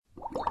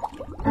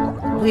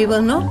We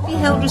will not be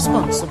held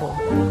responsible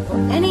for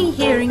any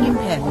hearing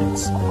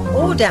impairments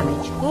or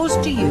damage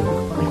caused to you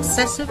from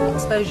excessive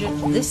exposure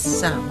to this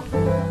sound.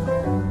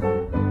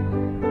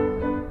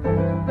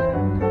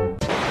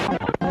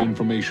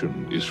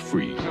 Information is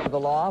free. The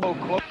law.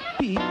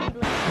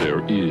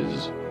 There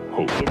is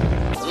hope.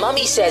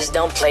 Mommy says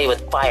don't play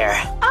with fire.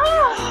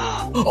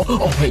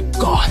 Oh my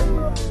God.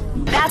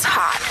 That's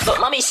hot. But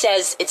Mommy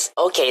says it's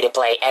okay to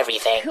play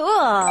everything.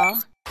 Cool.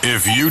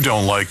 If you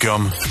don't like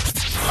them,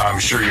 I'm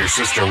sure your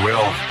sister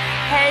will.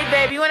 Hey,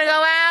 baby, you want to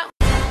go out?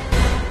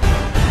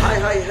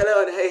 Hi,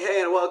 hello, and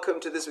hey, and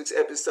welcome to this week's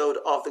episode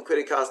of the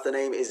Criticast. The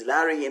name is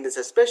Larry, and it's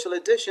a special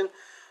edition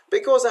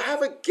because I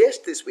have a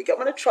guest this week. I'm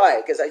going to try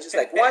it because I just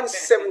like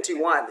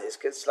 171 is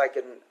it's like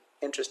an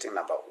interesting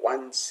number,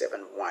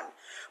 171.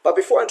 But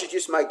before I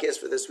introduce my guest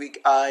for this week,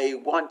 I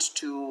want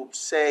to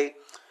say,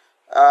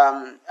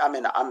 I'm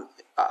in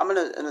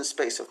a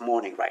space of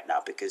mourning right now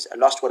because I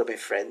lost one of my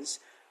friends,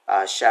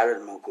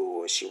 Sharon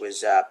Mugu. She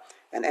was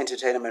an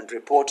entertainment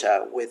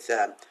reporter with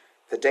the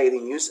Daily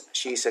News.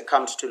 She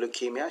succumbed to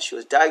leukemia. She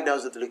was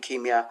diagnosed with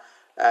leukemia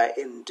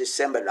in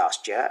December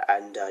last year,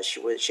 and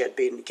she had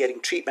been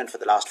getting treatment for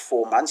the last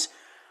 4 months.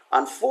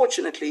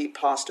 Unfortunately,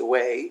 passed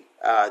away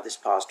this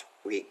past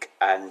week,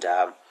 and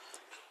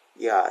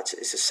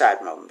it's a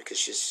sad moment because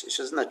she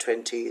was in her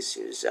 20s.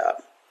 She was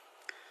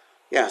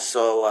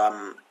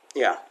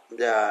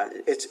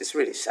it's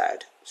really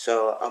sad.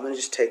 So I'm going to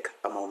just take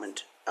a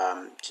moment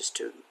just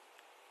to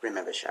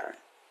remember Sharon.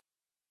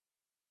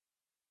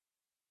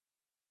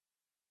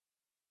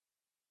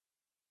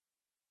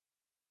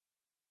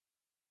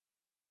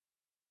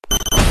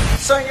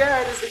 So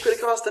it is the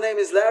Criticast. The name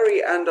is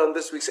Larry, and on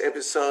this week's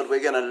episode,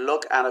 we're going to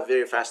look at a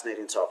very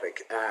fascinating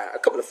topic. A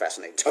couple of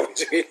fascinating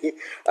topics, really.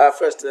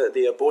 First,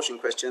 the abortion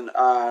question.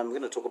 I'm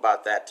going to talk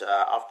about that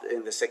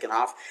in the second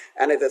half.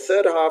 And in the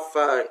third half,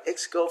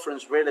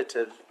 ex-girlfriend's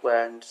relative,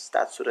 and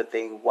that sort of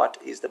thing. What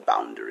is the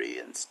boundary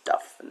and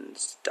stuff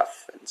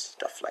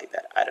like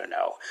that. I don't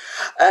know.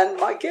 And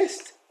my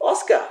guest,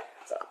 Oscar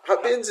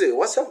Habinzu.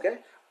 What's up, guy?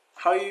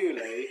 How are you,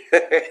 Larry?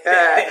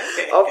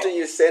 After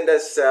you send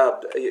us,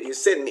 you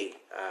send me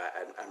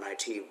and my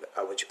team, the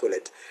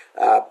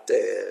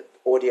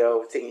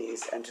audio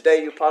thingies, and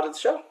today you're part of the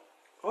show.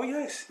 Oh,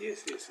 yes.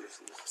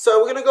 So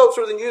we're going to go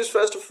through the news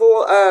first of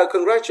all.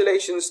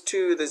 Congratulations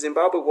to the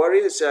Zimbabwe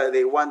Warriors.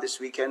 They won this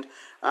weekend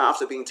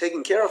after being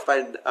taken care of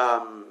by,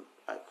 I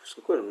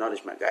couldn't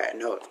acknowledge my guy.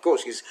 No, of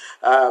course, he's...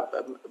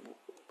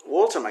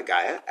 Walter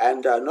Magaya,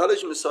 and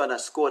Knowledge Musona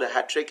scored a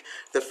hat-trick,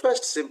 the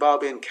first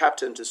Zimbabwean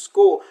captain to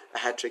score a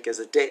hat-trick as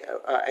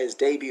his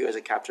debut as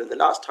a captain. The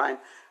last time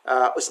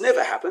it's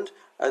never happened.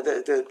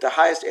 The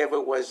highest ever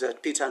was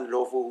Peter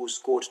Ndlovu, who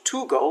scored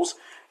 2 goals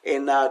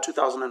in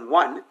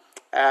 2001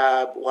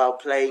 while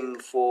playing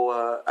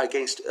for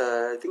against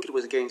I think it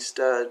was against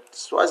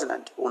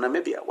Swaziland or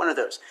Namibia, one of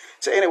those.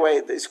 So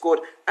anyway, they scored,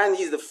 and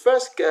he's the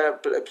first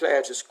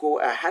player to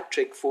score a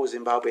hat-trick for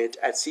Zimbabwe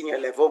at senior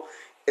level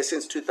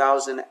since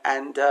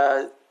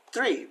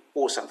 2003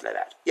 or something like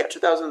that. Yeah,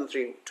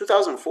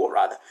 2004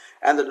 rather.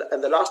 And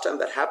the last time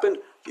that happened,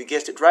 you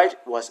guessed it right,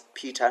 was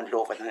Peter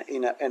Ndlovu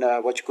in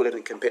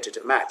a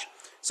competitive match.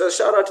 So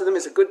shout out to them.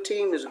 It's a good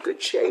team. It's a good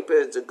shape.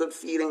 It's a good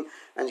feeling,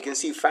 and you can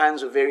see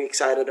fans are very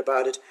excited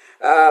about it.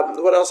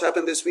 What else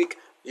happened this week?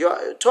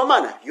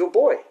 Tomana, your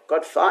boy,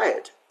 got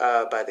fired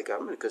by the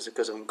government because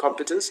of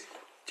incompetence.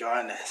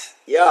 Johannes.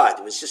 Yeah, it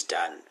was just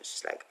done. It's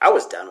just like, I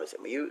was done with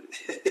him.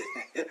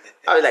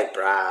 I was like,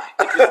 brah.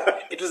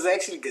 It was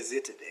actually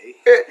gazetted, eh?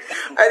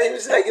 And it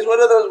was like, it's one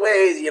of those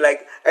ways, you're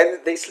like,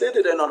 and they slid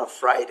it in on a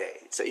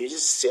Friday. So you're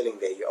just sitting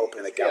there, you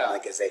open the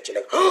government gazette, you're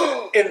like,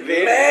 oh,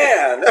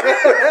 man.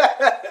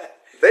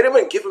 They didn't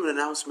even give him an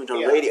announcement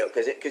on radio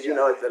because you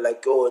know, they're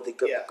like,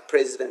 the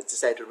president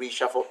decided to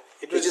reshuffle.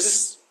 It was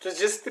just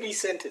 3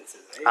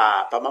 sentences, eh?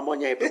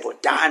 Pamamonya people,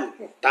 done,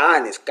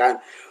 it's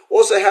gone.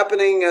 Also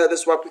happening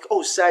this week,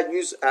 sad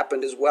news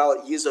happened as well.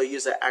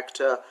 Yizo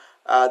actor,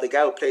 the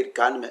guy who played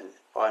Gunman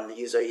on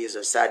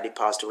Yizo sadly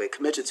passed away,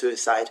 committed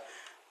suicide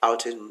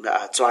out in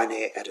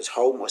Tshwane at his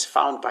home, was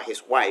found by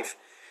his wife,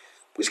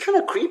 which is kind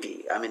of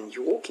creepy. I mean,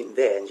 you walk in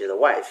there and you're the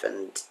wife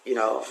and, you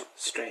know...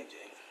 Strange,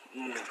 eh?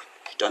 You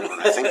don't know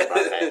what I think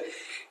about that.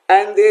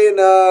 And then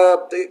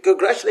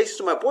congratulations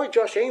to my boy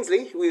Josh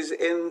Ainsley, who is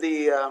in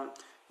the...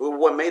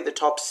 who made the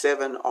top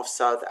 7 of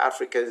South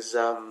Africa's...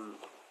 what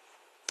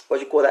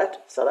do you call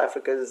that? South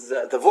Africa's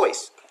The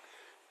Voice.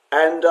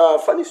 And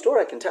funny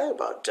story I can tell you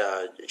about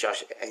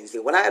Josh Ainsley.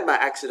 When I had my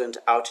accident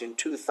out in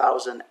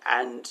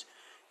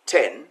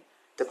 2010,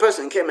 the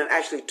person who came and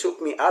actually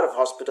took me out of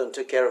hospital and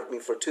took care of me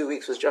for 2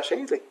 weeks was Josh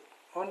Ainsley.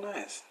 Oh,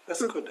 nice.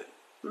 That's good.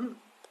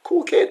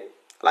 Cool kid.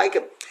 Like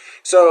him.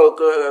 So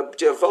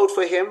vote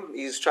for him.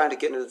 He's trying to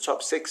get into the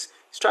top 6.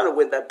 He's trying to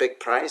win that big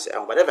prize.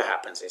 And whatever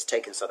happens, he's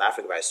taking South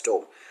Africa by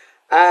storm.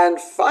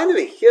 And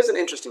finally, here's an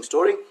interesting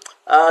story.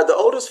 The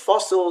oldest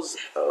fossils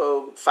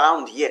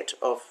found yet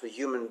of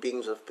human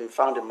beings have been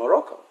found in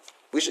Morocco.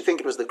 We should think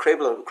it was the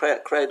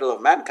cradle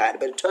of mankind,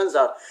 but it turns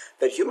out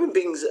that human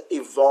beings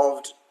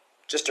evolved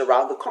just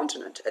around the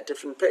continent at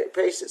different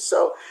paces.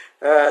 So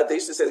they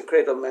used to say the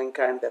cradle of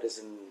mankind that is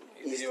in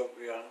East,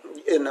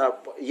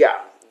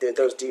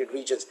 those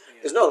regions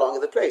is no longer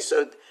the place.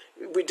 So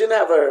we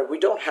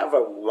don't have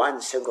a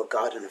one single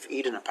Garden of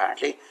Eden.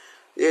 Apparently,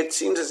 it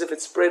seems as if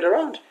it's spread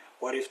around.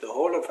 What if the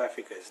whole of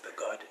Africa is the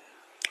garden?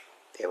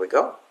 There we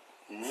go.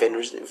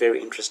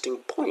 Very interesting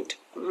point.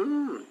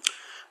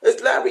 As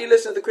Larry,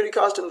 listen to the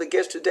Criticast, and the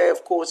guest today,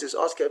 of course, is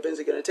Oscar Benz.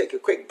 We're going to take a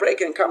quick break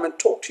and come and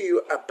talk to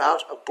you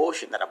about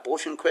abortion, that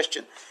abortion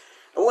question.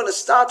 I want to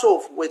start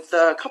off with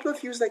a couple of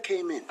views that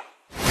came in.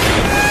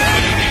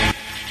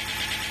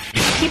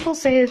 People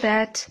say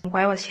that,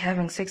 why was she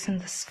having sex in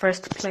the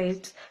first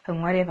place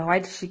and whatever, why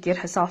did she get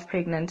herself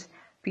pregnant?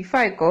 Before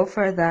I go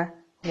further,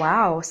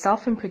 wow,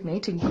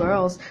 self-impregnating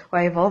girls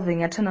are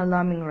evolving at an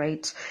alarming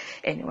rate.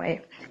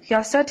 Anyway, you're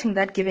asserting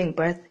that giving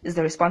birth is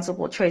the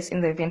responsible choice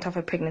in the event of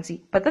a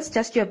pregnancy, but that's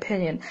just your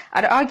opinion.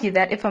 I'd argue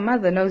that if a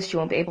mother knows she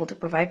won't be able to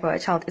provide for her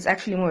child, it's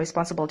actually more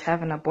responsible to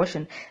have an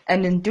abortion,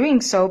 and in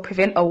doing so,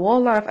 prevent a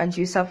whole lot of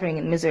undue suffering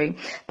and misery.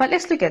 But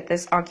let's look at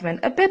this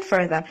argument a bit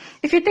further.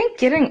 If you think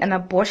getting an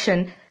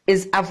abortion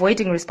is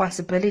avoiding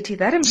responsibility,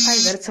 that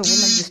implies that it's a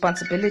woman's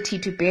responsibility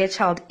to bear a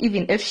child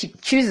even if she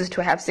chooses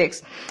to have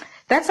sex.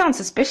 That sounds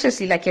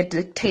suspiciously like you're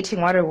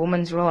dictating what a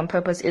woman's role and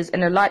purpose is,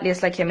 and a lot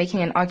less like you're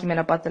making an argument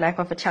about the life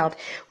of a child.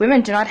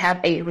 Women do not have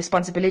a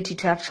responsibility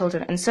to have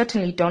children, and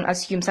certainly don't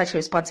assume such a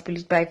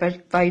responsibility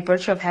by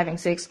virtue of having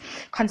sex.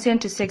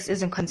 Consent to sex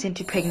isn't consent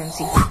to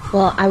pregnancy.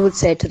 Well, I would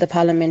say to the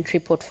Parliamentary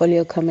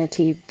Portfolio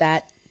Committee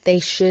that they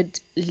should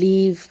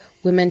leave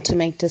women to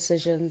make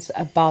decisions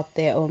about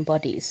their own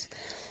bodies.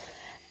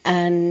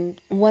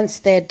 And once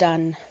they're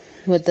done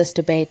with this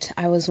debate,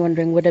 I was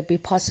wondering, would it be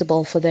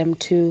possible for them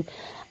to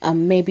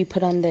maybe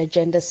put on the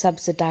agenda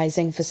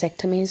subsidizing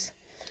vasectomies,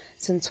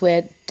 since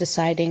we're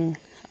deciding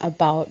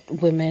about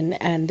women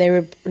and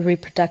their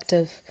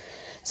reproductive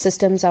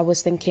systems? I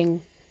was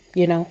thinking,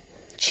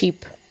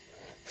 cheap,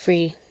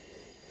 free,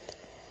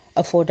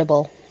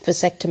 affordable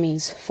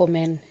vasectomies for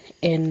men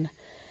in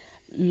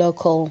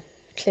local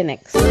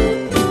clinics.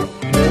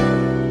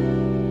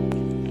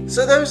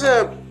 So those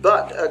are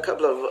but a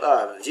couple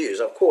of views.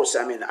 Of course,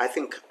 I mean, I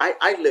think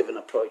I live in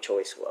a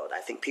pro-choice world. I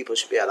think people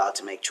should be allowed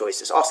to make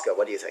choices. Oscar,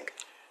 what do you think?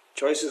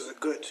 Choices are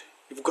good.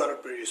 You've got to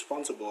be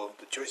responsible of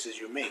the choices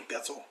you make,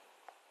 that's all.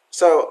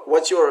 So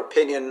what's your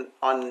opinion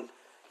on,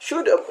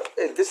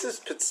 this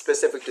is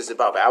specific to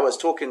Zimbabwe. I was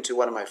talking to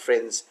one of my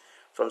friends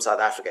from South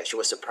Africa. She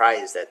was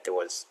surprised that there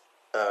was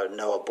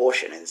no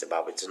abortion in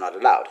Zimbabwe. It's not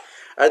allowed.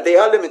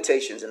 There are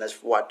limitations in as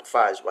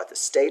far as what the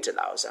state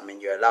allows. I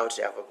mean, you're allowed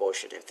to have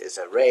abortion if there's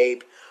a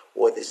rape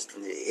or there's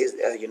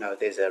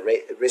a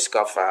risk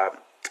of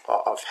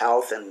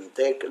health, and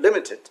they're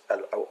limited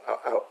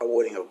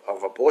awarding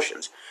of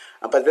abortions.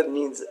 But that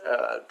needs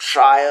a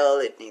trial.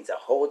 It needs a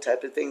whole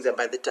type of things. And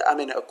by the time,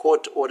 a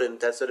court order and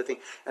that sort of thing.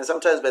 And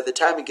sometimes by the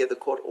time you get the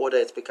court order,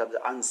 it becomes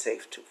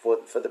unsafe for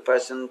the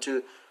person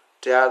to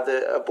have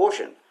the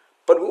abortion.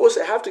 But we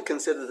also have to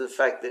consider the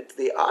fact that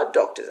there are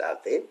doctors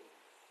out there.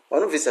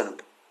 One of them.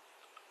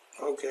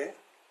 Okay.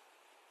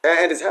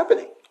 And it's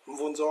happening.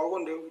 Mvunzo,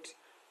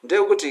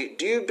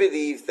 do you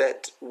believe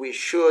that we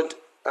should,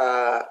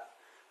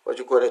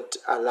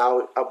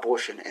 allow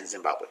abortion in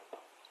Zimbabwe?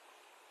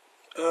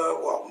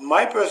 Well,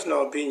 my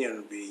personal opinion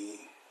would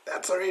be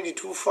that's already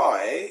too far,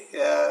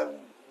 eh?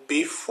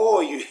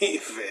 Before you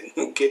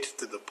even get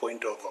to the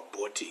point of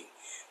aborting,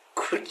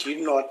 could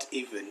you not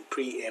even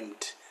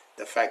preempt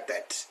the fact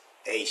that,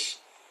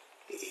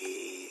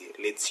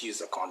 let's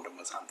use a condom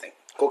or something?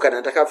 For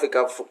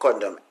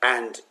condom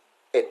and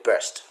it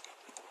burst.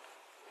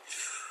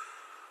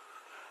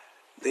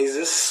 There's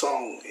this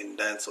song in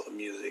dancehall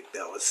music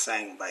that was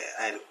sang by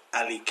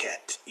Ali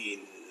Cat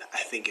in, I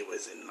think it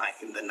was in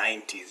the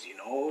 90s,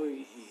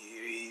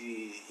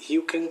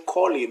 You can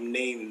call him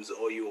names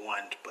all you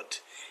want,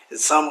 but at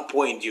some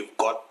point you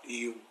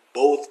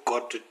both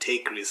got to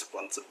take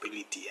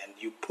responsibility, and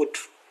you put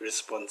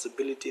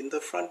responsibility in the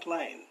front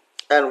line.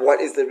 And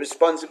what is the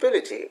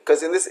responsibility?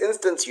 Because in this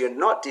instance, you're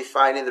not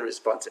defining the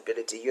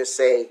responsibility. You're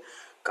saying,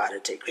 gotta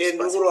take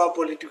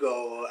responsibility.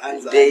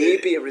 There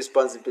be a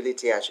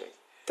responsibility, actually.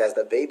 Does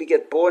the baby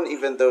get born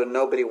even though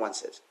nobody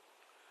wants it?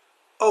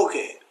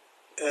 Okay,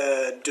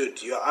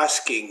 dude, you're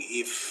asking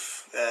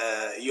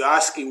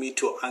me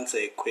to answer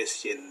a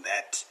question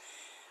that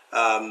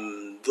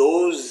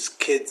those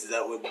kids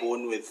that were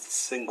born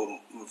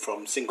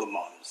from single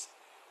moms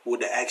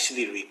would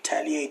actually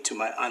retaliate to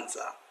my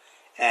answer,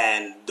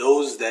 and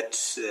those that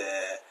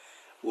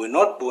were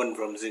not born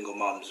from single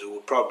moms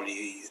would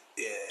probably.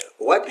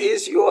 What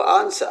is your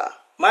answer?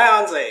 My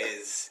answer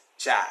is,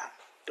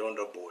 don't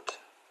abort.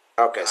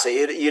 Okay, so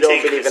you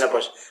don't believe in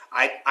abortion?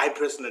 I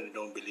personally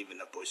don't believe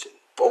in abortion.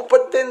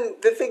 But then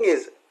the thing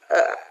is,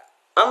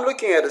 I'm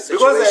looking at a Because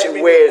situation I'm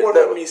an where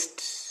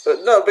economist.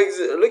 no, because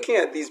looking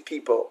at these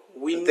people,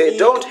 We they need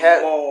don't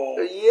have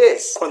more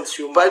yes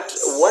consumers. But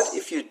what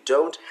if you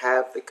don't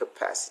have the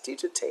capacity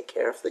to take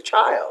care of the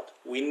child?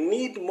 We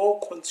need more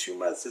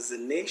consumers as a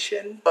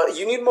nation.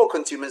 You need more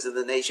consumers in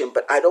the nation,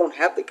 but I don't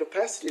have the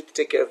capacity to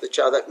take care of the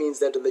child. That means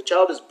that when the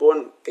child is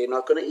born, they're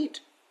not going to eat.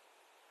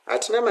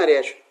 Atina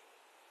Mariash.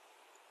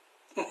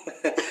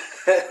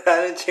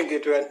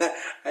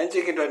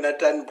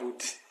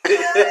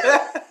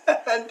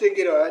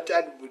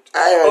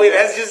 Oh,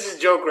 that's just a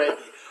joke, right?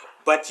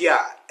 But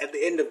yeah, at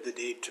the end of the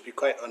day, to be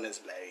quite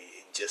honest,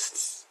 Larry,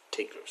 just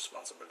take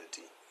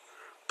responsibility.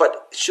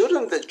 But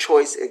shouldn't the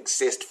choice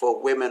exist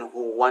for women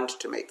who want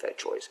to make that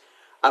choice?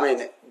 I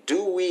mean,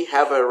 do we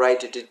have a right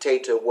to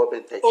dictate a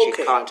woman that she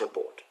can't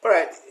abort? All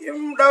right.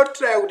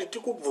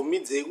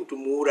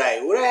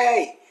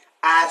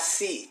 I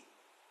see.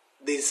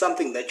 There's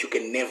something that you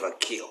can never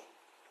kill.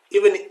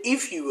 Even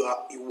if you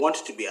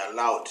want to be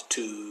allowed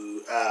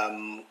to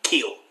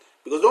kill,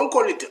 because don't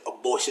call it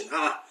abortion.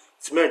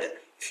 It's murder.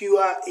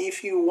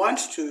 If you want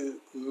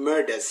to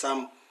murder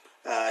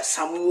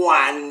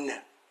someone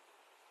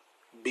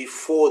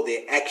before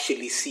they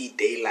actually see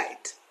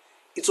daylight,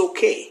 it's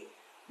okay.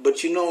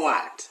 But you know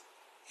what?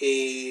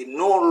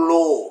 No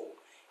law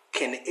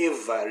can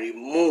ever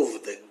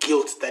remove the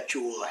guilt that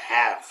you will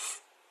have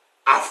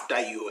after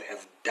you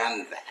have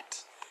done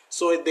that.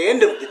 So at the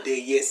end of the day,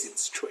 yes,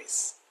 it's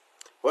choice.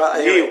 Well,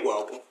 anyway,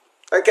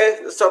 okay,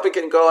 this topic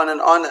can go on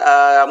and on.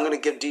 I'm going to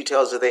give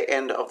details at the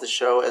end of the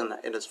show, and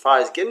as far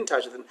as get in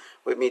touch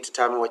with me to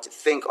tell me what you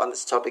think on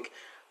this topic.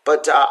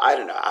 But I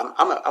don't know.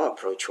 I'm a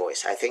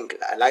pro-choice. I think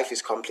life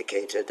is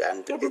complicated,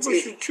 and people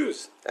should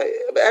choose.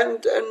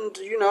 And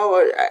you know,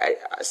 I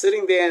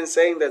sitting there and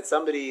saying that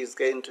somebody is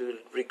going to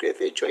regret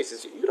their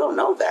choices, you don't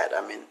know that.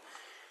 I mean,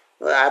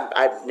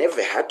 I've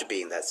never had to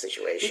be in that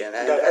situation.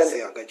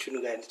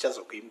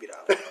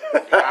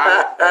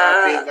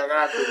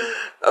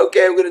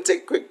 Okay, we're going to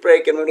take a quick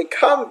break, and when we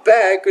come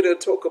back, we're going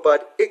to talk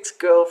about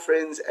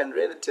ex-girlfriends and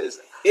relatives.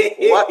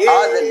 What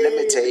are the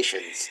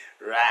limitations?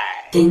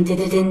 Right. So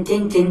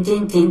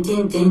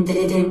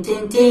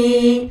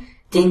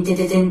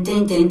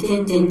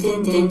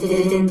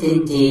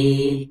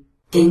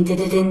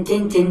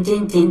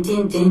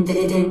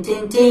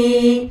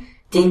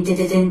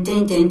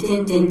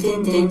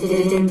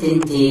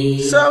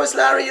it's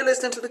Larry, you're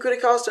listening to the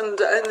Criticast, and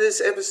in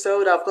this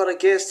episode I've got a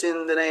guest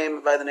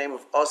by the name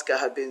of Oscar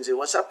Habinzu.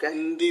 What's up, guy?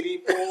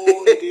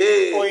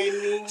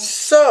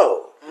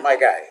 So, my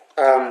guy,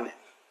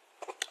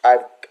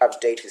 I've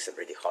dated some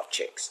really hot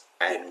chicks,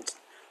 and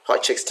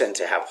hot chicks tend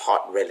to have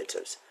hot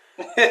relatives.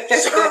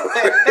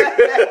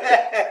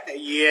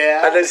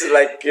 Yeah. Unless it's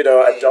like, you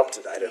know,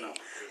 adopted, I don't know.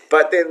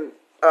 But then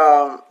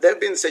there have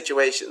been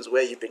situations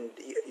where you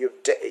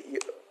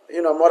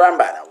know,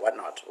 Morambana,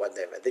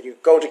 whatever. Then you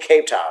go to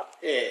Cape Town,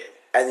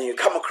 and then you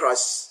come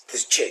across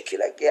this chick.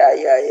 You're like,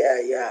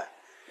 yeah.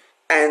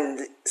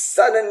 And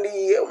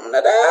suddenly,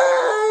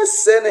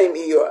 surname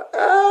you,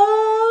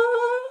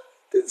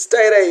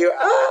 stay you,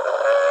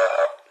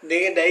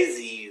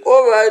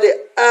 already,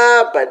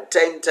 but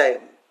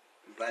time.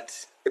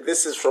 But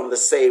this is from the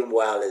same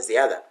well as the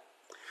other.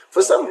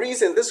 For some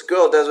reason, this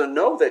girl doesn't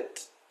know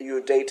that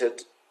you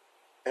dated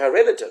her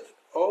relative.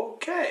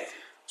 Okay.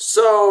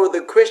 So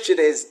the question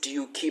is, do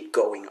you keep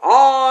going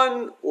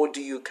on, or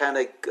do you kind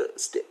of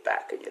step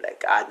back and you're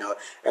like, I know,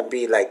 and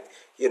be like,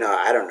 you know,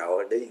 I don't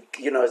know,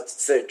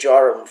 Sir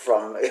Joram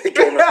from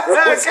Game of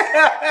Thrones,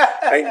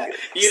 and,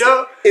 you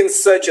know,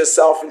 insert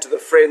yourself into the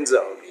friend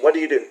zone. What do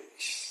you do?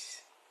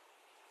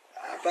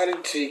 Very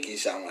tricky,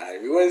 Shanghai,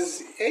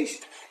 because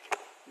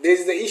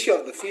there's the issue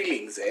of the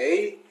feelings,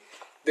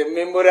 the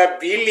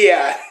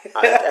memorabilia.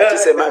 I have to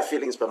say my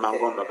feelings, but I'm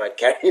going to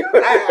carry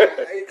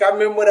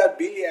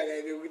memorabilia,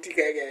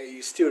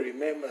 you still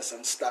remember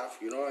some stuff,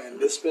 you know, and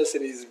this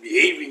person is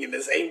behaving in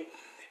the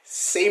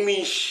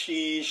same-ish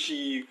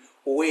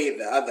way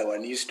the other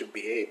one used to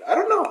behave. I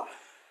don't know.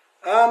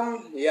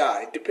 Yeah,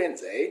 it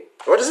depends,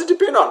 What does it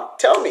depend on?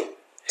 Tell me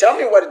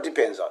what it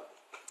depends on.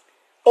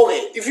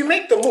 Okay, if you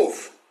make the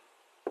move,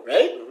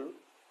 right?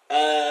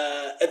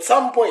 At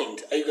some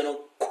point, are you going to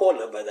call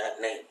her by that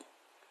name?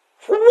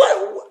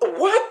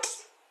 What?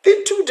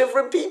 They're two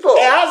different people.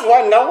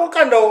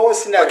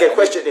 Okay,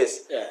 question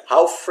is,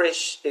 how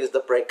fresh is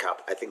the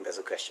breakup? I think that's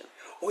a question.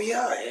 Oh,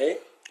 yeah,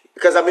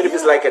 Because, I mean, if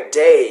it's like a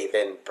day,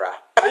 then, bruh.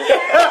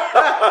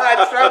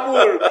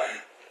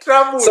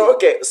 Trouble.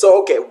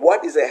 So, okay,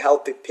 what is a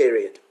healthy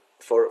period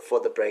for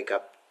the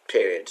breakup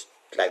period?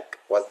 Like,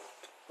 what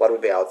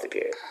would be a healthy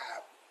period?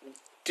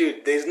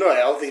 Dude, there's no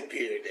healthy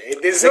period.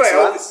 There's 6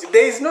 months?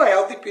 There's no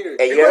healthy period.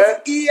 A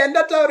year?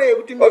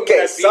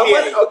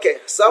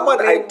 Someone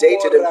I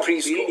dated in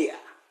preschool.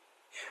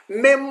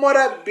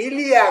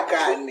 Memorabilia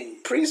gani?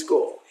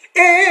 Preschool.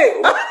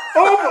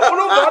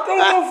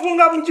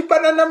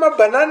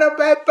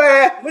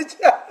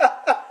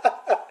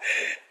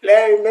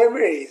 Larry,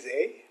 memories,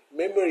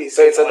 Memories.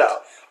 So it's a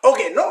no.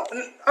 Okay, no,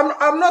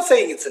 I'm not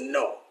saying it's a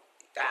no.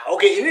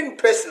 Okay, in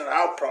personal,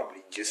 I'll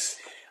probably just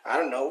I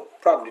don't know,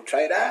 probably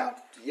try it out.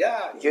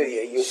 Yeah.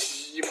 You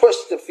push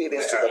the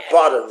feelings to the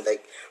bottom,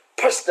 like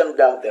push them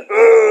down there.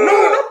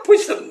 No, not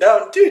push them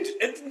down, dude.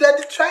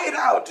 Try it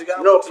out.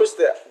 No, push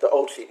the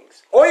old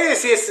feelings. Oh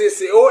yes.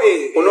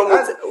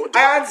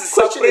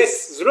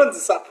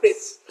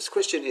 This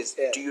question is,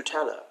 do you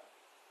tell her?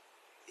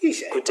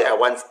 Could I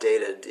once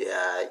dated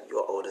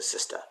your older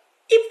sister.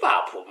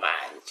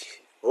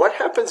 What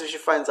happens if she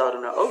finds out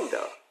on her own,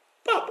 though?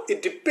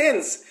 It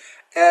depends.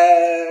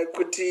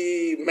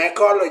 Kuti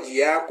mycology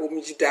yako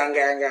mchitanga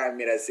yanga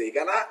amira sei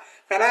kana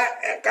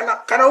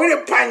win a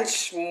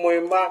punch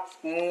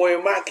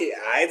moyo make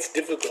it's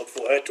difficult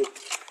for her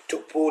to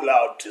pull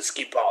out, to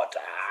skip out,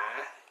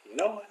 you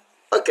know.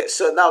 Okay,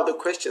 so now the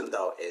question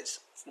though is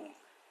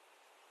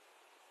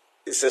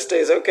sister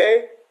is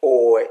okay,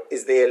 or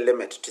is there a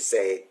limit to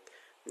say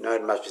no,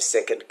 it must be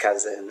second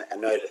cousin,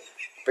 and no,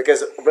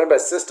 because remember,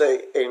 sister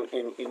in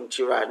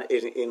Chiran,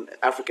 in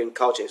African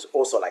culture is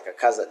also like a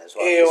cousin as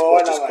well.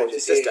 It's just called your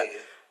sister.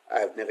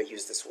 I've never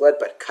used this word,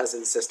 but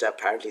cousin, sister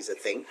apparently is a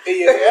thing.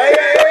 Yeah.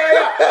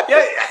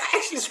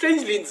 Actually,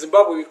 strangely, in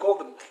Zimbabwe, we call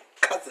them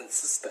cousin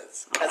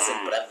sisters,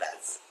 cousin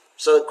brothers.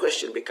 So the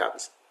question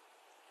becomes,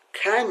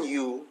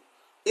 is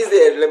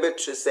there a limit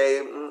to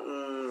say,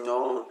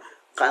 no,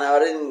 a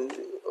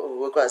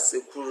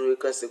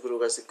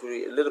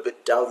little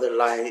bit down the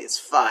line, it's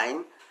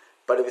fine.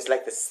 But if it's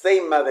like the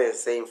same mother,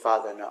 same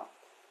father, no.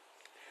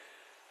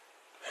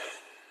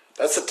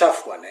 That's a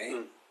tough one,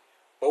 eh?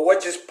 But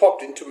what just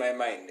popped into my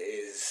mind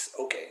is,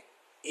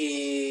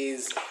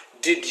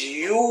 did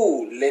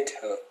you let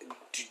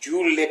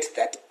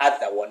that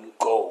other one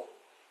go?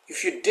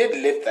 If you did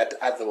let that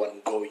other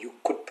one go, you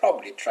could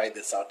probably try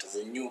this out as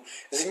a new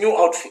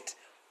outfit.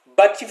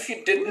 But if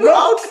you did not...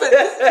 outfit?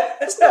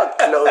 It's not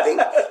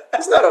clothing.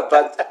 It's not a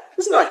band.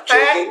 It's not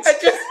jeggings.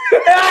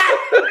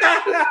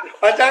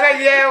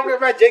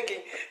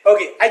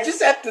 Okay, I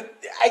just had to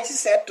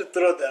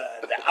throw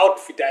the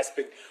outfit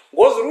aspect.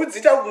 Was roots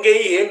it out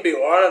hembe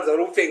or the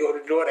roofing or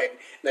door and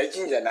the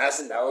ginger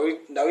nas now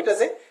it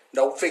does it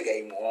now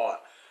figure more.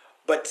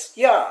 But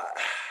yeah,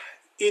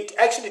 it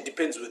actually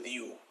depends with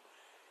you.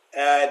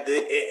 At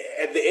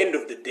the end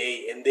of the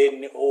day, and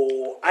then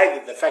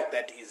either the fact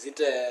that is it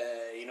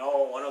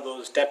one of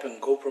those tap and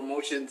go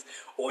promotions,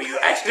 or you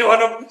actually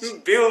want to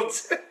build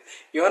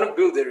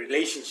a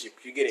relationship.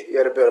 You get it? You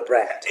want to build a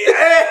brand. You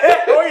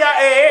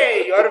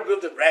want to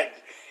build a brand.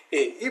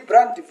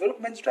 Brand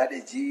development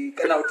strategy.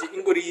 Kana uti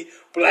ingori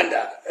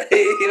planda.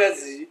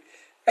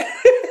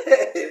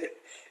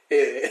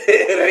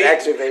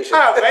 Activation.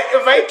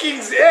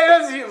 Vikings.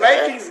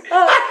 Vikings.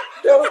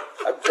 No,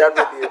 I'm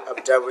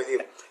done with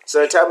you.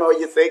 So tell me what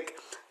you think.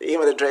 The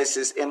email address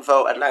is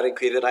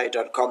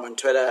info@larryquirirai.com. On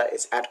Twitter,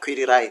 it's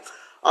 @quirirai.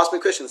 Ask me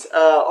questions.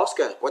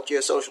 Oscar, what are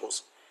your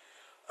socials?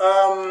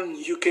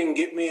 You can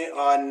get me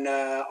on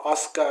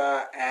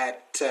Oscar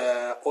at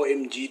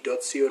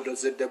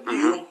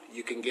omg.co.zw.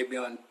 You can get me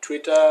on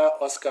Twitter,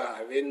 Oscar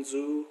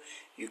Havenzu.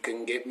 You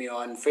can get me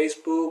on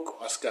Facebook,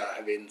 Oscar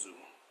Havenzu.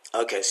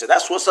 Okay, so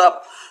that's what's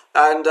up.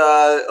 And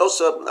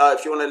also,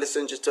 if you want to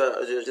listen,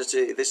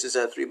 this is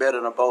a 3-bed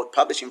on a boat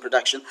publishing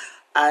production.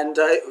 And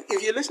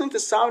if you're listening to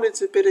sound,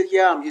 it's a bit of,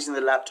 I'm using the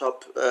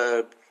laptop,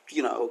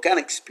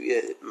 organic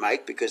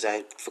mic because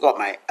I forgot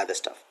my other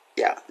stuff.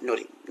 Yeah,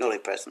 naughty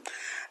person.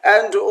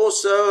 And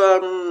also,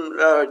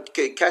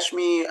 catch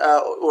me,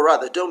 or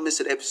rather, don't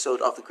miss an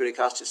episode of the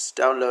Criticast. Just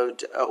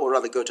download, or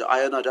rather, go to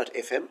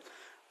iono.fm.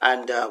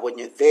 And when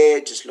you're there,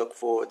 just look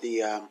for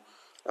the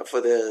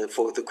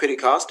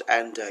Criticast,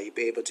 and you'll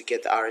be able to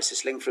get the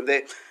RSS link from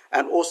there.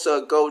 And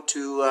also go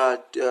to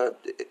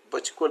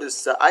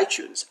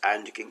iTunes,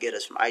 and you can get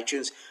us from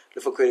iTunes.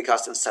 Look for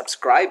Criticast and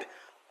subscribe.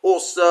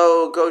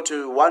 Also, go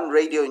to One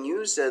Radio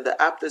News, the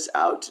app that's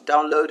out.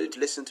 Download it,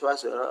 listen to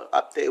us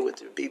up there with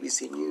the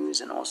BBC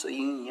News, and also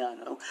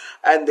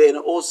And then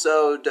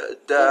also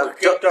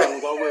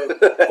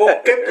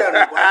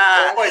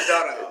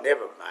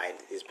never mind,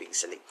 he's being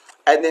silly.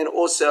 And then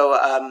also,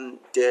 I'm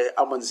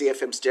on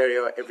ZFM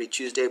Stereo every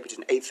Tuesday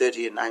between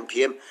 8:30 and 9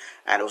 p.m.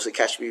 And also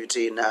catch me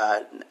between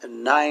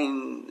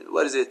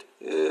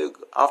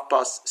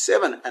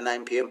 7:30 and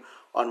 9 p.m.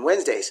 on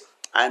Wednesdays.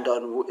 And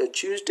on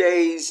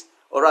Tuesdays,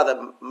 or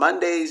rather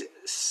Mondays,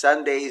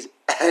 Sundays,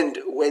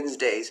 and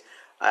Wednesdays,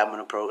 I'm on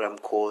a program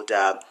called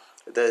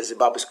the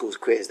Zimbabwe Schools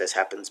Quiz that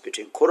happens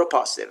between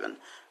 7:15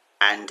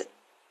 and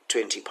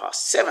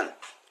 7:20.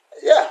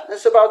 Yeah,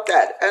 that's about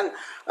that. And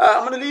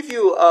I'm going to leave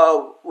you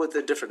with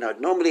a different note.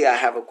 Normally I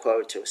have a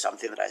quote or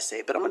something that I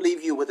say, but I'm going to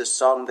leave you with a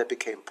song that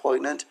became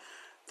poignant,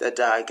 that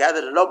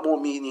gathered a lot more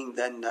meaning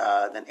than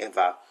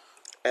ever.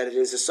 And it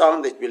is a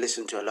song that we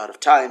listen to a lot of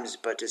times,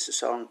 but it's a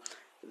song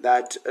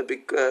that,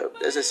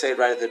 as I say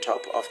right at the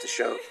top of the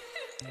show,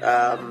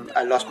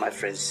 I lost my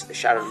friends,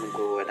 Sharon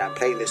Mungu, and I'm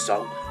playing this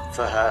song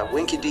for her,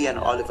 Winky D and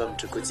Oliver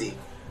Mtukudzi.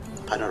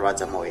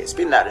 It's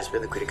been Larry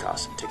with the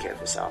Criticast. Take care of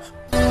yourself.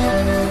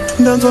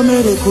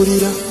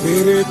 ndanzomerekurira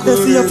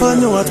esiya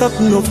pano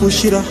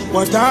watakunofushira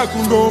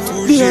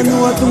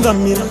ndiani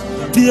watungamira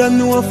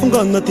Diani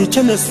wafunga ngati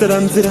chenesera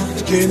nzira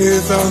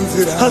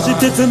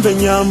Hachitezembe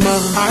nyama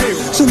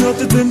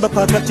Chinotezemba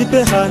pakati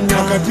pehana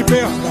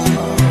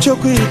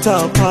Chokuita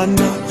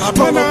apana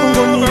Mama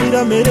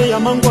kungomirira mere ya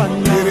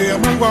mangwana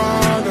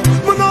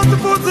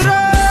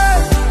Munotipuzire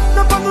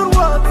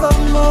Napanurwadza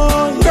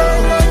moyo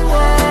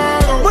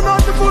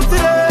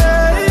Munotipuzire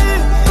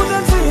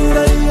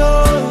Munenzira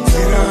iyo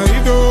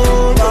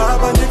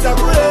Baba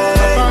nditakure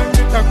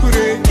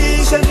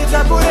Ishe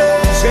nditakure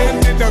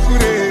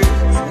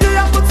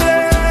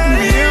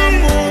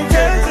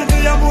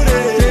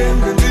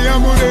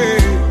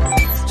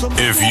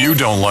If you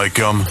don't like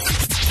them,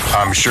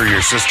 I'm sure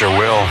your sister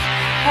will.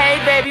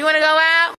 Hey, baby, you wanna go out?